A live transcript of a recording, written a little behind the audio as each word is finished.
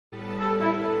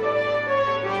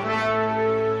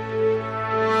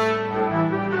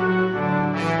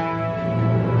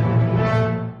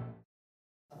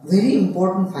very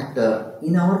important factor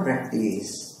in our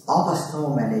practice of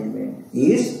asthma management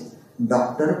is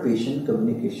doctor-patient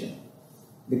communication.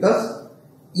 Because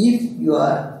if you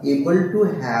are able to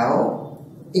have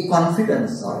a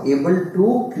confidence or able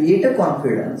to create a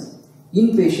confidence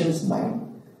in patient's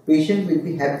mind, patient will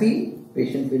be happy,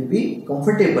 patient will be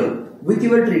comfortable with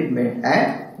your treatment,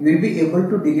 and you will be able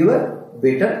to deliver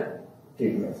better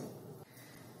treatment.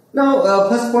 Now,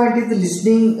 first point is the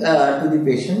listening to the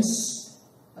patients.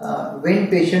 When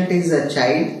patient is a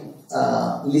child,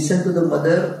 listen to the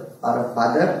mother or a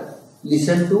father,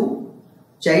 listen to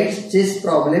child's chest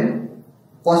problem,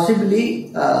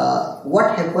 possibly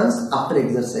what happens after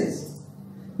exercise.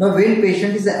 Now, when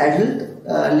patient is an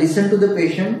adult, listen to the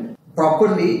patient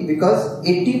properly, because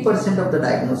 80% of the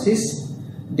diagnosis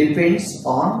depends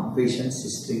on patient's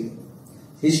history.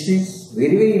 History is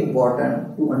very, very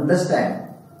important to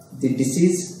understand the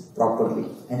disease properly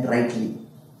and rightly.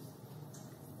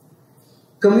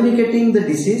 Communicating the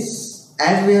disease,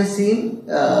 as we have seen,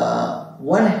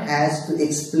 one has to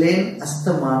explain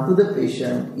asthma to the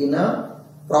patient in a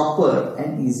proper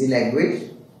and easy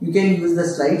language. You can use the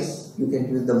slides, you can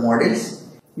use the models,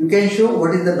 you can show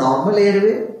what is the normal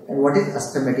airway and what is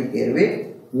asthmatic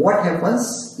airway, what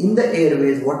happens in the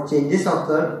airways, what changes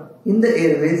occur in the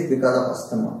airways because of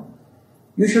asthma.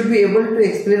 You should be able to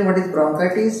explain what is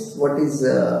bronchitis, what is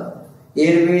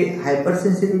airway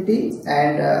hypersensitivity,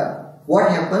 and what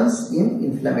happens in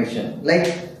inflammation.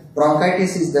 Like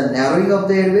bronchitis is the narrowing of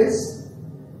the airways,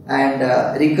 and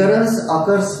recurrence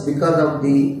occurs because of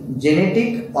the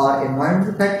genetic or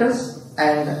environmental factors,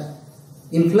 and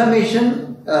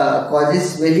inflammation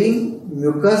causes swelling,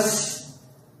 mucus,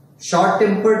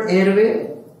 short-tempered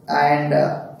airway, and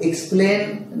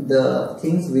explain the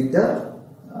things with the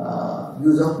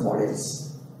use of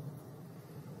models.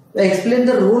 Explain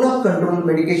the role of control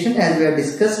medication, as we have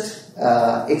discussed.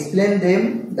 Explain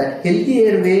them that healthy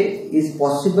airway is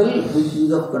possible with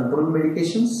use of control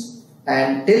medications,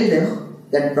 and tell them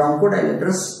that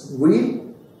bronchodilators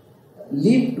will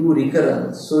lead to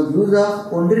recurrence. So use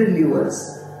of only relievers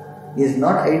is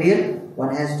not ideal.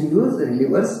 One has to use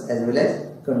relievers as well as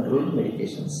controlled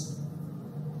medications.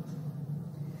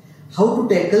 How to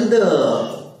tackle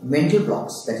the mental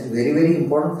blocks? That is very, very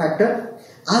important factor.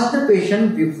 Ask the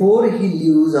patient before he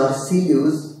leaves or she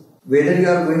leaves whether you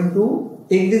are going to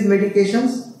take these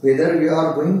medications, whether you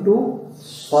are going to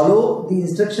follow the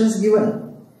instructions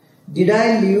given. Did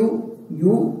I leave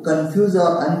you confused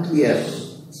or unclear?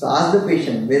 So ask the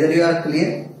patient whether you are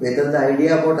clear, whether the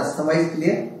idea about asthma is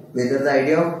clear, whether the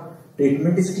idea of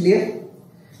treatment is clear.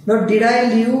 Now, did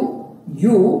I leave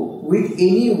you with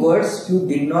any words you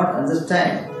did not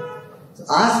understand? So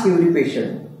ask every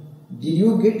patient, did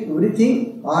you get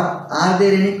everything, or are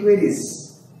there any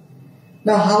queries?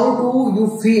 Now, how do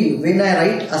you feel when I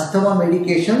write asthma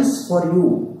medications for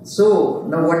you? So,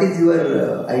 now what is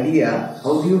your idea?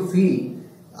 How do you feel?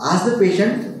 Ask the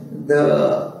patient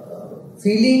the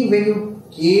feeling when you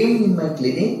came in my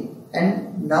clinic,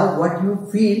 and now what you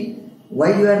feel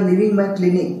while you are leaving my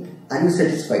clinic. Are you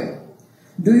satisfied?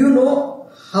 Do you know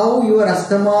how your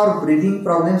asthma or breathing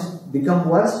problems become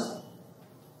worse?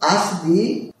 Ask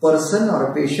the person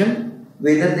or a patient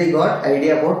whether they got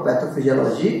idea about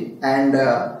pathophysiology and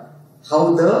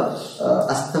how the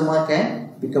asthma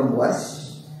can become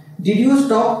worse. Did you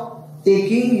stop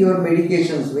taking your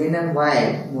medications, when and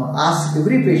why? Ask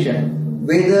every patient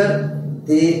whether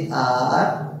they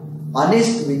are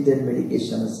honest with their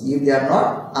medications. If they are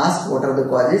not, ask what are the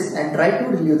causes and try to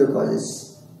relieve the causes.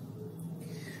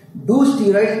 Do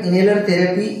steroid inhaler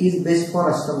therapy is best for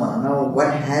asthma? Now,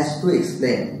 one has to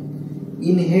explain.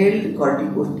 Inhaled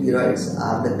corticosteroids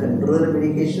are the control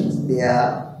medications. They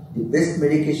are the best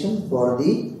medication for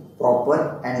the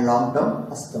proper and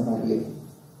long-term asthma relief.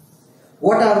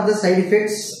 What are the side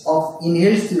effects of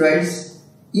inhaled steroids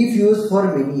if used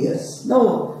for many years?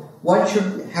 Now, one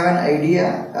should have an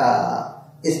idea,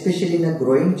 especially in a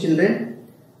growing children.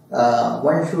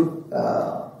 One should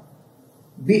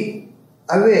be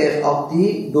aware of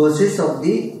the doses of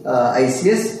the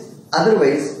ICS.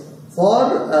 Otherwise, for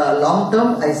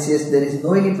long-term ICS, there is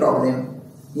no any problem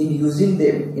in using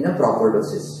them in a proper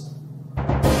doses.